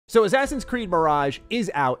So Assassin's Creed Mirage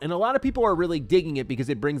is out, and a lot of people are really digging it because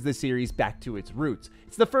it brings the series back to its roots.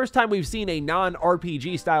 It's the first time we've seen a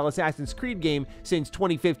non-RPG style Assassin's Creed game since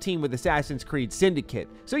 2015 with Assassin's Creed Syndicate.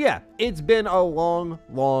 So yeah, it's been a long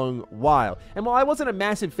while. And while I wasn't a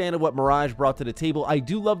massive fan of what Mirage brought to the table, I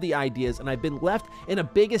do love the ideas, and I've been left in a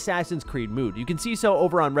big Assassin's Creed mood. You can see so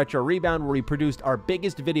over on Retro Rebound, where we produced our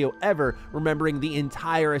biggest video ever, remembering the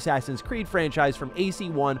entire Assassin's Creed franchise from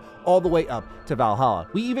AC1 all the way up to Valhalla.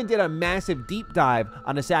 We even did a massive deep dive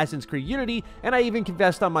on Assassin's Creed Unity, and I even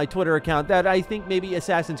confessed on my Twitter account that I think maybe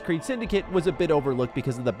Assassin's Creed Syndicate was a bit overlooked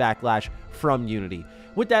because of the backlash from Unity.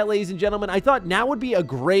 With that, ladies and gentlemen, I thought now would be a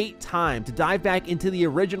great time to dive back into the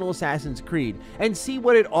original Assassin's Creed and see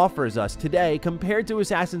what it offers us today compared to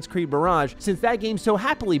Assassin's Creed Mirage, since that game so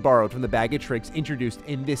happily borrowed from the bag of tricks introduced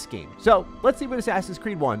in this game. So let's see what Assassin's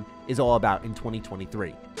Creed 1 is all about in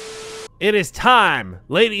 2023. It is time,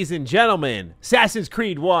 ladies and gentlemen. Assassin's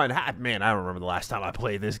Creed 1. Man, I don't remember the last time I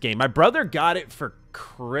played this game. My brother got it for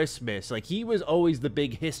Christmas. Like, he was always the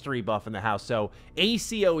big history buff in the house, so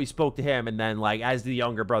AC always spoke to him, and then, like, as the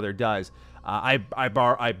younger brother does, I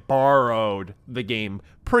borrowed the game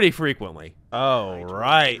pretty frequently. Oh,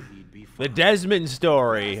 right. The Desmond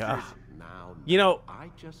story. You know,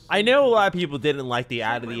 I know a lot of people didn't like the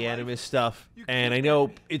Out of the Animus stuff, and I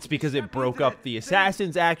know it's because it broke up the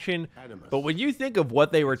Assassins action, but when you think of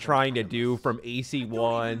what they were trying to do from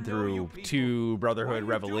AC1 through 2, Brotherhood,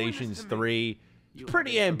 Revelations 3,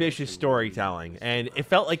 pretty ambitious storytelling, and it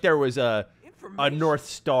felt like there was a North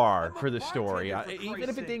Star for the story. Even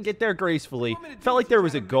if it didn't get there gracefully, it felt like there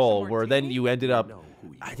was a goal where then you ended up,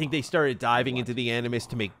 I think they started diving into the Animus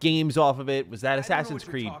to make games off of it. Was that Assassin's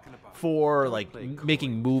Creed 4, like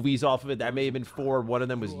making movies off of it? That may have been 4. One of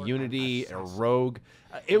them was Unity or Rogue.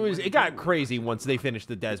 It got crazy once they finished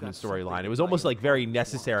the Desmond storyline. It was almost like very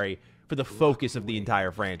necessary for the focus of the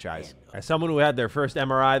entire franchise. As someone who had their first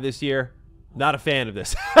MRI this year, not a fan of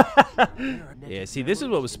this. Yeah, see, this is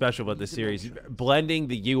what was special about this series. Blending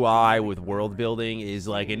the UI with world building is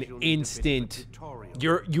like an instant,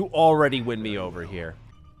 you already win me over here.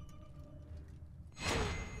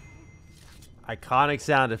 Iconic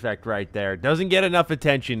sound effect right there. Doesn't get enough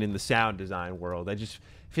attention in the sound design world. I just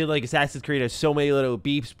feel like Assassin's Creed has so many little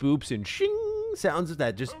beeps, boops, and shing sounds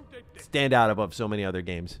that just stand out above so many other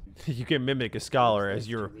games. You can mimic a scholar as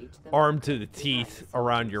you're armed to the teeth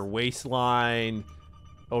around your waistline,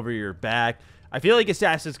 over your back. I feel like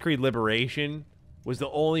Assassin's Creed Liberation was the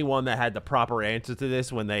only one that had the proper answer to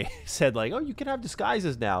this when they said, like, oh, you can have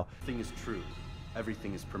disguises now. Everything is true.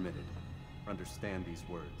 Everything is permitted. Understand these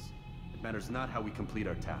words. It matters not how we complete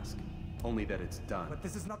our task, only that it's done. But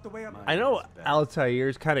this is not the way I know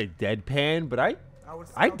Altair's kind of deadpan, but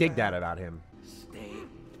I dig that about him. Stay,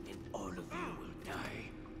 and all of you will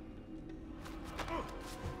die.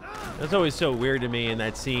 That's always so weird to me in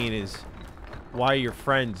that scene is why your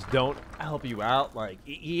friends don't help you out. Like,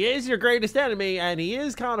 he is your greatest enemy, and he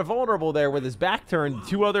is kind of vulnerable there with his back turned to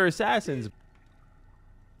 2 other assassins.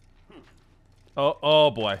 Oh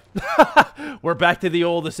boy. We're back to the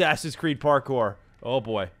old Assassin's Creed parkour. Oh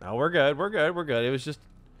boy. No, we're good. It was just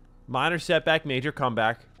minor setback, major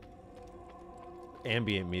comeback.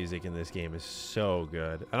 Ambient music in this game is so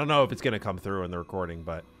good. I don't know if it's going to come through in the recording,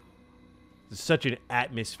 but there's such an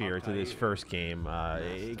atmosphere to this first game.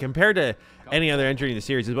 Compared to any other entry in the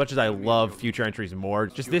series, as much as I love future entries more,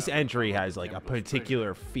 just this entry has like a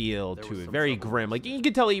particular feel to it. Very grim. Like, you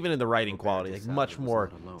can tell even in the writing quality, like much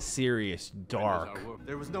more serious, dark.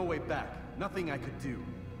 There was no way back. Nothing I could do.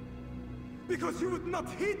 Because you would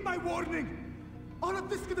not heed my warning. All of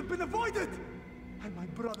this could have been avoided. And my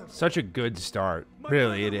brother. Such a good start.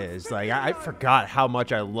 Really, it is. Like, I forgot how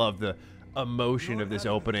much I love the emotion of this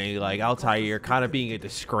opening, like Altair kind of being a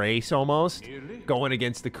disgrace almost, going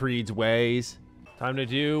against the Creed's ways. Time to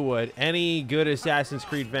do what any good Assassin's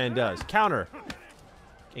Creed fan does. Counter.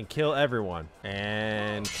 And kill everyone.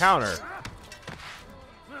 And counter.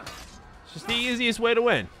 It's just the easiest way to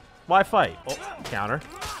win. Why fight? Oh, counter.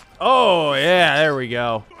 Oh, yeah, there we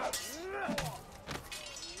go.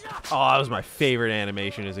 Oh, that was my favorite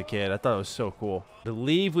animation as a kid. I thought it was so cool. I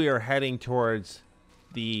believe we are heading towards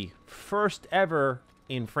the first ever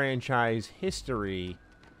in franchise history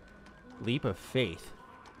leap of faith,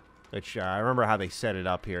 which I remember how they set it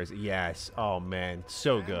up here. Yes. Oh man,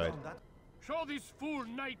 so good. Show this fool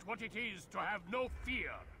knight what it is to have no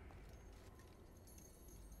fear.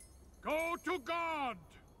 Go to God.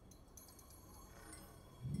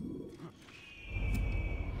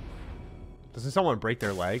 Doesn't someone break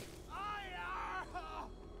their leg?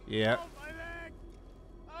 Yeah.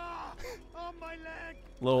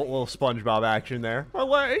 Little SpongeBob action there. My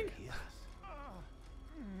leg.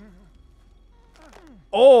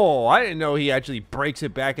 Oh, I didn't know he actually breaks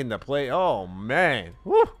it back into play. Oh, man.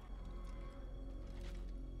 Woo.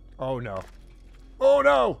 Oh, no. Oh,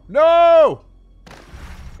 no. No!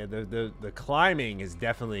 Yeah, the climbing has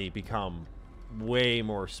definitely become way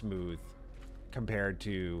more smooth compared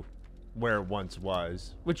to where it once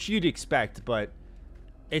was, which you'd expect, but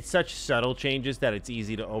it's such subtle changes that it's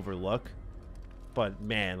easy to overlook. But,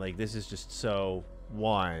 man, like, this is just so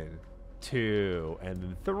 1, 2,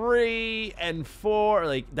 and 3, and 4.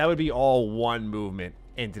 Like, that would be all one movement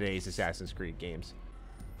in today's Assassin's Creed games.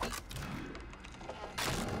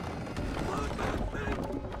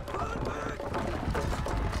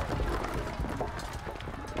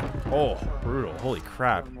 Oh, brutal. Holy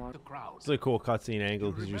crap. It's a cool cutscene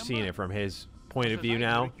angle because you're seeing it from his point of view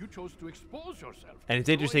now. And it's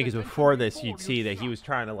interesting because before this, you'd see that he was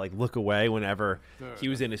trying to, like, look away whenever he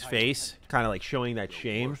was in his face, kind of like showing that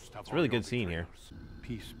shame. It's a really good scene here.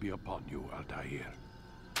 Peace be upon you, Altair.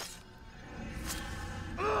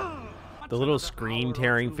 The little screen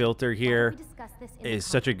tearing filter here is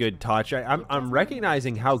such a good touch. I'm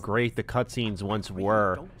recognizing how great the cutscenes once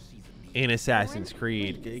were in Assassin's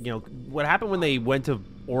Creed. You know, what happened when they went to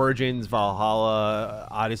Origins, Valhalla,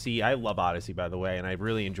 Odyssey. I love Odyssey, by the way, and I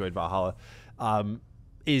really enjoyed Valhalla.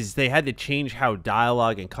 Is they had to change how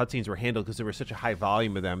dialogue and cutscenes were handled because there was such a high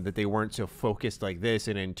volume of them that they weren't so focused like this,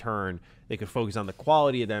 and in turn they could focus on the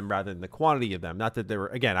quality of them rather than the quantity of them. Not that there were,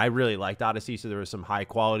 again, I really liked Odyssey, so there was some high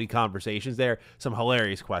quality conversations there, some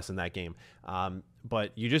hilarious quests in that game,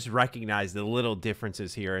 but you just recognize the little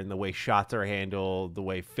differences here in the way shots are handled, the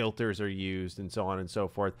way filters are used, and so on and so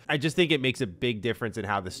forth. I just think it makes a big difference in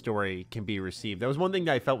how the story can be received. That was one thing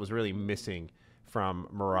that I felt was really missing from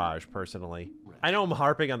Mirage, personally. I know I'm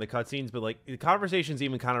harping on the cutscenes, but like the conversations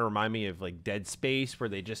even kind of remind me of like Dead Space, where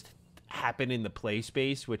they just happen in the play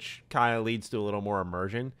space, which kind of leads to a little more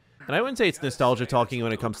immersion. And I wouldn't say it's nostalgia talking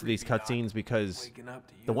when it comes to these cutscenes, because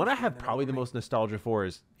the one I have probably the most nostalgia for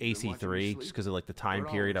is AC3, just because of like the time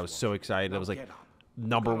period. I was so excited. I was like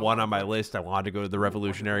 #1 on my list. I wanted to go to the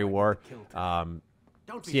Revolutionary War.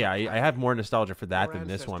 So yeah, I have more nostalgia for that than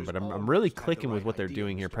this one, but I'm really clicking with what they're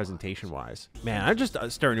doing here presentation-wise. Man, I'm just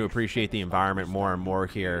starting to appreciate the environment more and more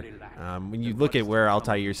here. When you look at where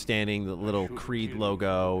Altair's standing, the little Creed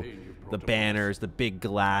logo, the banners, the big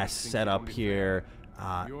glass setup here,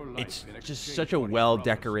 it's just such a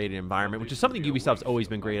well-decorated environment, which is something Ubisoft's always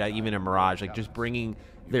been great at, even in Mirage, like just bringing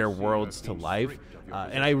their worlds to life.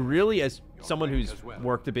 And I really, as someone who's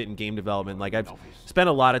worked a bit in game development, like I've spent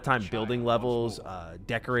a lot of time building levels,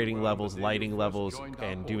 decorating levels, lighting levels,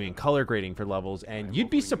 and doing color grading for levels, and you'd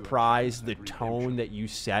be surprised the tone that you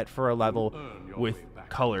set for a level with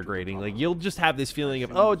color grading. Like, you'll just have this feeling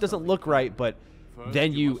of, oh, it doesn't look right, but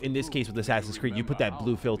then you, in this case with Assassin's Creed, you put that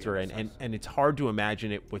blue filter in, and it's hard to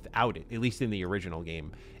imagine it without it. At least in the original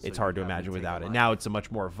game, it's hard to imagine without it. Now it's a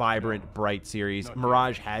much more vibrant, bright series.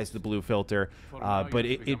 Mirage has the blue filter, but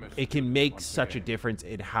it can make such a difference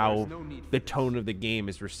in how the tone of the game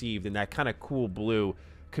is received, and that kind of cool blue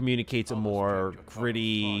communicates a more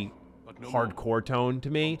gritty, hardcore tone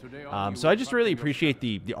to me. So I just really appreciate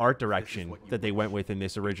the art direction that they went with in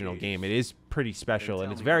this original game. It is pretty special,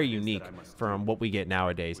 and it's very unique from what we get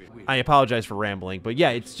nowadays. I apologize for rambling, but yeah,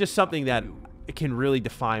 it's just something that it can really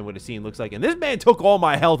define what a scene looks like. And this man took all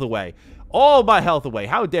my health away. All my health away.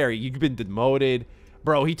 How dare you? You've been demoted.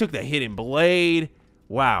 Bro, he took the hidden blade.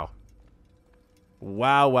 Wow.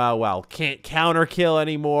 Wow, wow, wow. Can't counter kill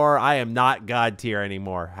anymore. I am not God tier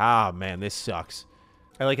anymore. Ah, man, this sucks.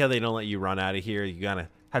 I like how they don't let you run out of here. You gotta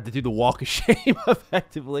have to do the walk of shame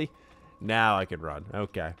effectively. Now I can run.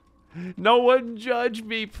 Okay. No one judge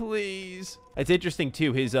me, please. It's interesting,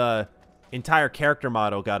 too. His entire character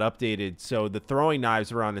model got updated, so the throwing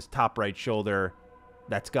knives were on his top right shoulder.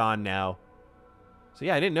 That's gone now. So,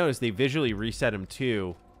 yeah, I didn't notice. They visually reset him,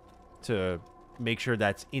 too, to make sure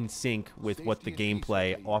that's in sync with what the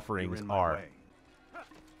gameplay offerings are. Has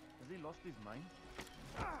he lost his mind?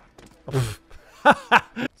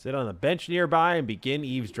 Sit on the bench nearby and begin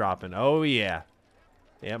eavesdropping. Oh, yeah.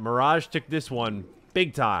 Yeah, Mirage took this one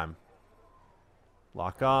big time.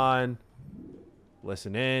 Lock on.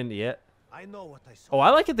 Listen in. Yeah. I know what I saw. Oh, I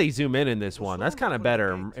like that they zoom in this one. That's kind of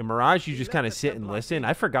better. In Mirage, you just kind of sit and listen.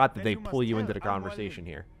 I forgot that they pull you into the conversation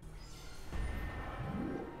here.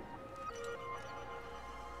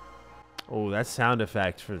 Oh, that sound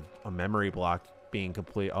effect for a memory block being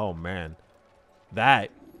complete. Oh, man. That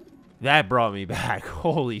brought me back.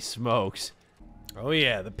 Holy smokes. Oh,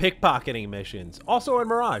 yeah, the pickpocketing missions. Also in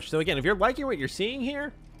Mirage. So, again, if you're liking what you're seeing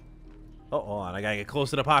here... Oh, hold on. I gotta get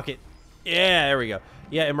close to the pocket. Yeah, there we go.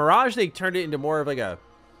 Yeah, in Mirage, they turned it into more of like a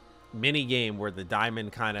mini game where the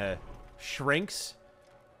diamond kind of shrinks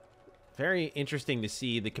very interesting to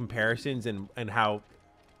see the comparisons and how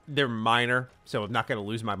they're minor. So I'm not going to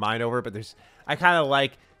lose my mind over it, but I kind of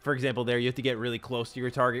like, for example, there you have to get really close to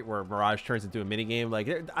your target where Mirage turns into a minigame.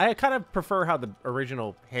 Like, I kind of prefer how the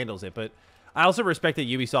original handles it, but I also respect that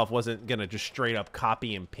Ubisoft wasn't going to just straight up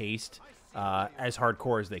copy and paste as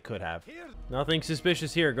hardcore as they could have. Nothing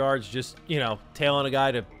suspicious here, guards. Just, you know, tailing a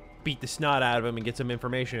guy to beat the snot out of him and get some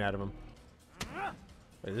information out of him.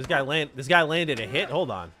 Wait, this guy landed a hit?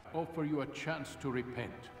 Hold on. Offer you a chance to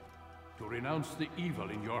repent, to renounce the evil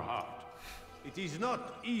in your heart. It is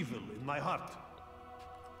not evil in my heart,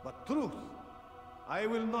 but truth. I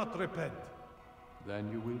will not repent.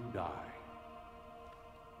 Then you will die.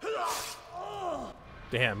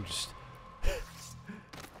 Damn, just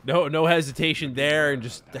no hesitation there, and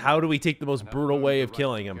just how do we take the most brutal way of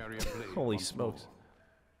killing him? Holy smokes.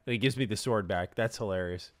 And he gives me the sword back. That's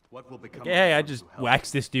hilarious. What will become Okay, hey, I just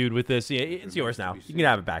waxed this dude with this. Yeah, it's yours now. You can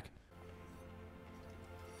have it back.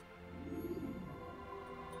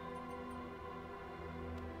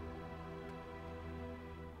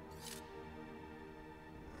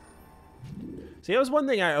 See, that was one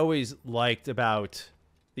thing I always liked about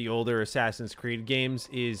the older Assassin's Creed games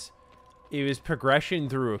is it was progression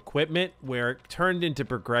through equipment where it turned into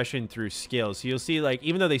progression through skills. So you'll see, like,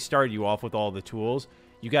 even though they started you off with all the tools,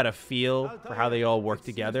 you got a feel for how they all work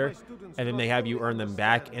together, and then they have you earn them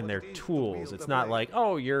back in their tools. It's not like,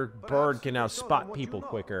 oh, your bird can now spot people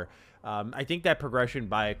quicker. I think that progression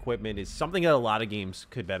by equipment is something that a lot of games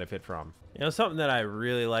could benefit from. You know, something that I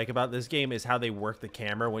really like about this game is how they work the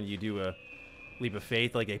camera when you do a leap of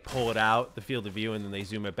faith. Like, they pull it out, the field of view, and then they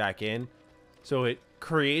zoom it back in. So it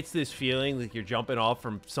creates this feeling like you're jumping off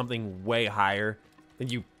from something way higher than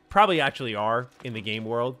you probably actually are in the game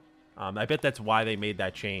world. I bet that's why they made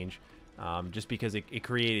that change, just because it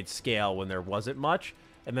created scale when there wasn't much.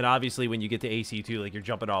 And then obviously when you get to AC2, like, you're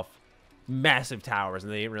jumping off massive towers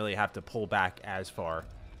and they didn't really have to pull back as far.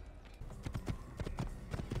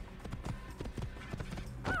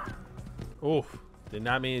 Oof. Did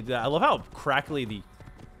not mean that. I love how crackly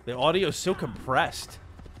the audio is so compressed.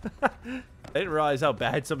 I didn't realize how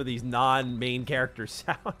bad some of these non-main characters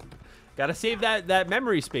sound. Gotta save that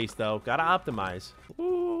memory space, though. Gotta optimize.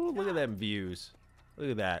 Ooh, look at them views.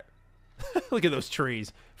 Look at that. Look at those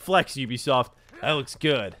trees. Flex, Ubisoft. That looks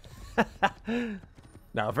good.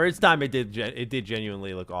 Now, for its time, it did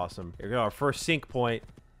genuinely look awesome. Here we go, our first sync point.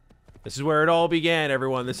 This is where it all began,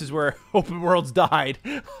 everyone. This is where open worlds died.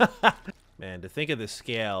 Man, to think of the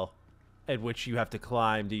scale at which you have to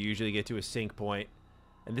climb to usually get to a sync point.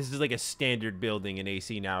 And this is like a standard building in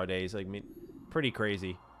AC nowadays. Like, I mean, pretty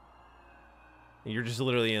crazy. And you're just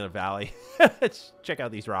literally in a valley. Let's check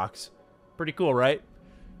out these rocks. Pretty cool, right?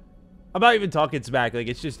 I'm not even talking smack. Like,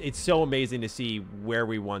 it's so amazing to see where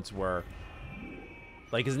we once were.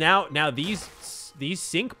 Like, cause now these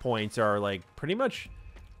sync points are like pretty much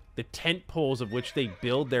the tent poles of which they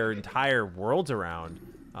build their entire worlds around.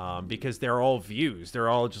 Because they're all views. They're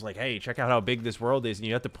all just like, hey, check out how big this world is. And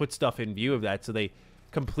you have to put stuff in view of that. So they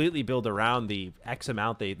completely build around the X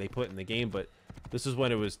amount they put in the game. But this is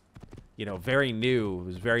when it was, you know, very new. It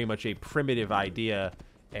was very much a primitive idea.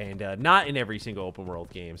 And not in every single open world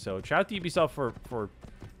game. So shout out to Ubisoft for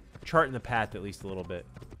charting the path at least a little bit.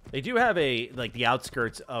 They do have the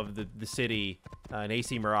outskirts of the city, an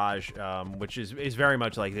AC Mirage, which is very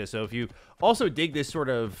much like this. So if you also dig this sort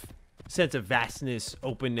of sense of vastness,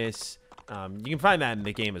 openness, you can find that in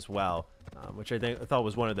the game as well, which I thought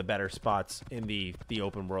was one of the better spots in the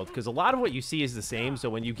open world, because a lot of what you see is the same. So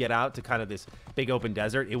when you get out to kind of this big open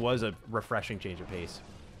desert, it was a refreshing change of pace.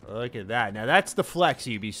 Look at that. Now that's the flex,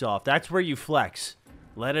 Ubisoft. That's where you flex.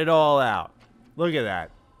 Let it all out. Look at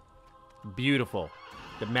that. Beautiful.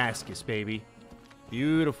 Damascus, baby.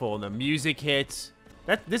 Beautiful. And the music hits.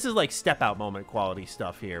 This is like step out moment quality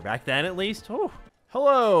stuff here. Back then, at least. Oh.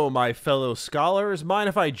 Hello, my fellow scholars. Mind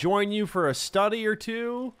if I join you for a study or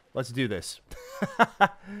two? Let's do this.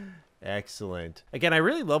 Excellent. Again, I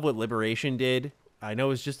really love what Liberation did. I know it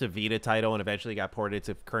was just a Vita title and eventually got ported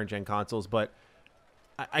to current-gen consoles, but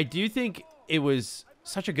I do think it was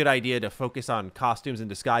such a good idea to focus on costumes and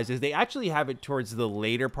disguises. They actually have it towards the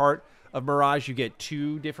later part of Mirage. You get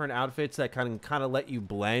two different outfits that kind of let you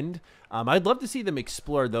blend. I'd love to see them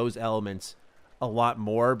explore those elements a lot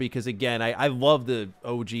more, because again, I love the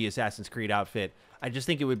OG Assassin's Creed outfit. I just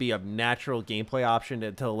think it would be a natural gameplay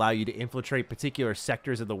option to allow you to infiltrate particular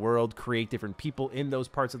sectors of the world, create different people in those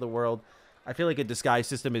parts of the world. I feel like a disguise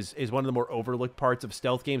system is one of the more overlooked parts of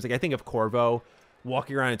stealth games. Like, I think of Corvo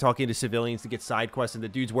walking around and talking to civilians to get side quests, and the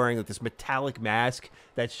dude's wearing like this metallic mask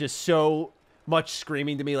that's just so much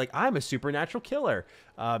screaming to me like I'm a supernatural killer.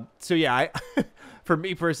 So yeah, for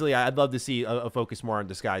me personally, I'd love to see a focus more on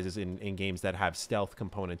disguises in games that have stealth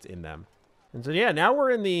components in them. And so yeah, now we're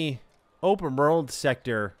in the open world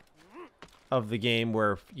sector of the game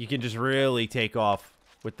where you can just really take off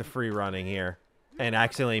with the free running here and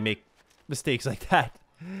accidentally make mistakes like that.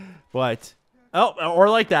 But, oh, or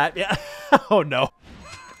like that. Yeah. Oh, no.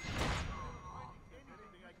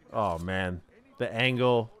 Oh, man. The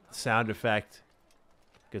angle, sound effect.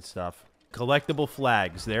 Good stuff. Collectible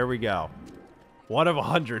flags. There we go. 1 of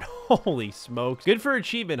 100. Holy smokes. Good for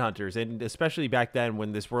achievement hunters. And especially back then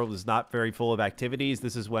when this world was not very full of activities,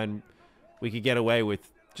 this is when we could get away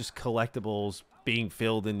with just collectibles being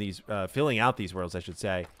filled in these, filling out these worlds, I should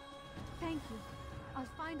say. Thank you. I'll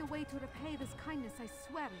find a way to repay this kindness, I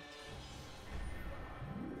swear it.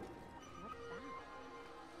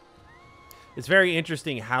 It's very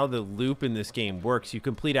interesting how the loop in this game works. You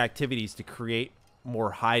complete activities to create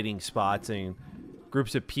more hiding spots and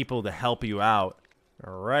groups of people to help you out.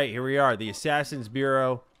 All right, here we are, the Assassin's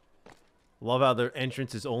Bureau. Love how the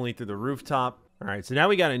entrance is only through the rooftop. All right, so now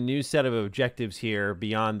we got a new set of objectives here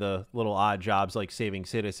beyond the little odd jobs like saving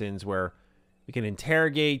citizens, where we can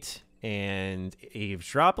interrogate and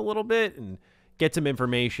eavesdrop a little bit and get some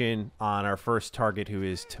information on our first target, who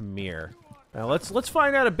is Tamir. Now let's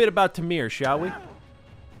find out a bit about Tamir, shall we?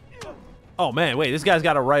 Oh man, wait, this guy's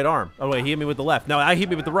got a right arm. Oh wait, he hit me with the left. No, I hit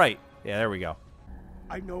me with the right. Yeah, there we go.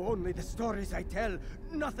 I know only the stories I tell,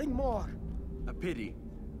 nothing more. A pity.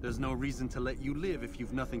 There's no reason to let you live if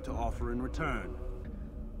you've nothing to offer in return.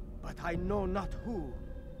 But I know not who.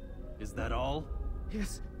 Is that all?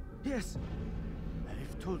 Yes, yes.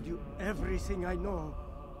 I've told you everything I know.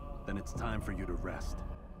 Then it's time for you to rest.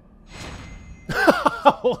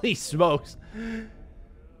 Holy smokes.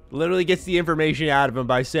 Literally gets the information out of him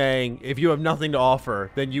by saying, if you have nothing to offer,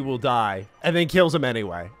 then you will die. And then kills him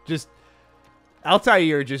anyway. Just,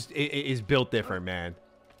 Altair just is built different, man.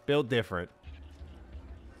 Built different.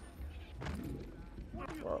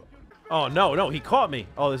 Oh, no, he caught me.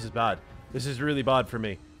 Oh, this is bad. This is really bad for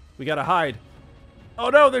me. We gotta hide. Oh,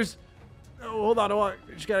 no, there's... Oh, hold on. I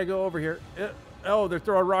just gotta go over here. Oh, they're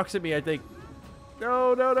throwing rocks at me, I think.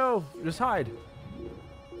 No. Just hide.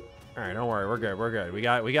 All right, don't worry. We're good. We're good. We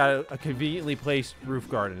got a conveniently placed roof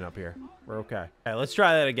garden up here. We're okay. All right, let's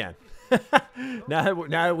try that again. now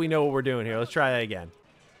that we know what we're doing here, let's try that again.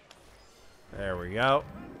 There we go.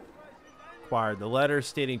 Acquired the letter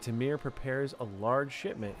stating Tamir prepares a large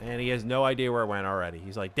shipment, and he has no idea where it went already.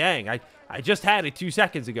 He's like, dang, I just had it 2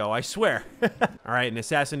 seconds ago, I swear. All right, an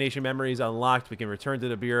assassination memory is unlocked. We can return to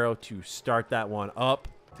the Bureau to start that one up.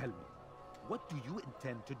 Tell me, what do you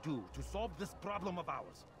intend to do to solve this problem of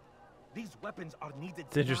ours? These weapons are needed.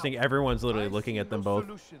 It's interesting, everyone's literally looking at them both.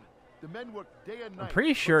 I'm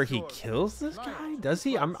pretty sure he kills this guy. Does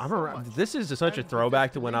he? I'm around. This is such a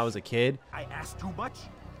throwback to when I was a kid. I asked too much.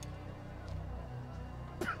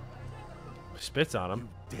 Spits on him.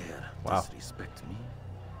 You dare Wow. disrespect me?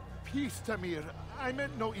 Peace, Tamir. I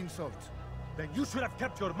meant no insult. Then you should have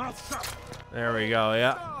kept your mouth shut. There we go.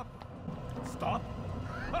 Yeah. Stop.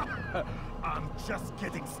 I'm just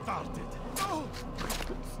getting started. Oh,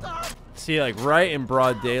 stop! See, like right in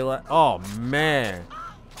broad daylight. Oh man.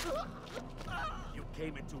 You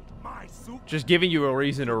came into my soup. Just giving you a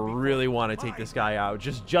reason to really want to take this guy out.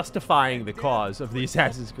 Just justifying the cause of the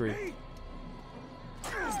Assassin's Creed.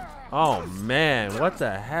 Oh man, what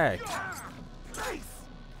the heck?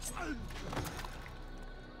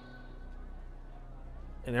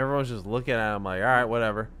 And everyone's just looking at him like, all right,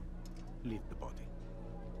 whatever. Leave the body.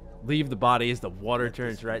 Leave the body as the water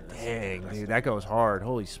turns red. Dang, dude, that goes hard.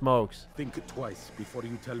 Holy smokes. Think it twice before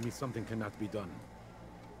you tell me something cannot be done.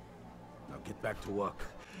 Now get back to work.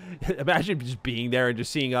 Imagine just being there and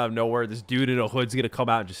just seeing out of nowhere this dude in a hood's gonna come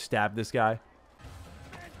out and just stab this guy.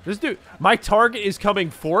 This dude, my target is coming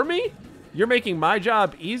for me? You're making my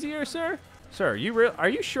job easier, sir? Sir, are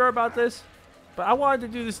you sure about this? But I wanted to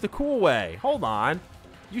do this the cool way. Hold on.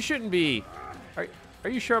 You shouldn't be. Are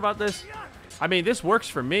you sure about this? I mean, this works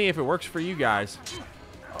for me if it works for you guys.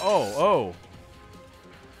 Oh.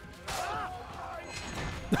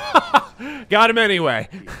 Got him anyway.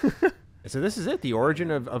 So this is it, the origin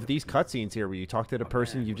of these cutscenes here, where you talk to the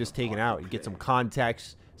person you've just taken out. You get some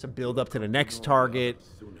context, some build up to the next target.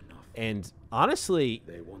 And honestly,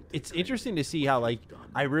 it's interesting to see how, like,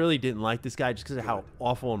 I really didn't like this guy just because of how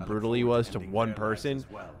awful and brutal he was to one person.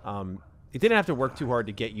 It didn't have to work too hard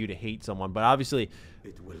to get you to hate someone, but obviously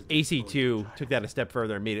AC2 took that a step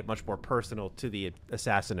further and made it much more personal to the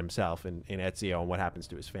assassin himself and Ezio and what happens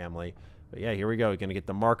to his family. But yeah, here we go. We're going to get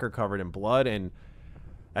the marker covered in blood, and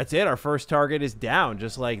that's it. Our first target is down,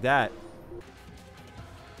 just like that.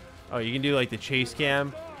 Oh, you can do like the chase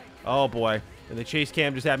cam. Oh boy. And the chase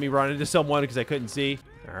cam just had me run into someone because I couldn't see.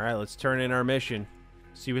 All right, let's turn in our mission.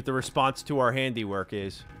 See what the response to our handiwork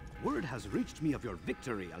is. Word has reached me of your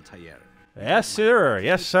victory, Altair. Yes, sir.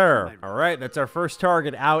 Yes, sir. All right, that's our first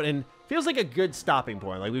target out, and feels like a good stopping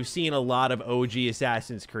point. Like, we've seen a lot of OG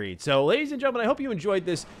Assassin's Creed. So, ladies and gentlemen, I hope you enjoyed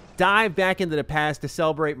this dive back into the past to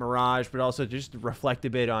celebrate Mirage, but also just reflect a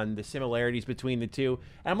bit on the similarities between the two.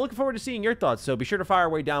 And I'm looking forward to seeing your thoughts, so be sure to fire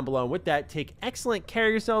away down below. And with that, take excellent care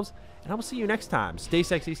of yourselves, and I will see you next time. Stay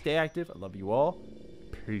sexy, stay active. I love you all.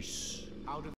 Peace.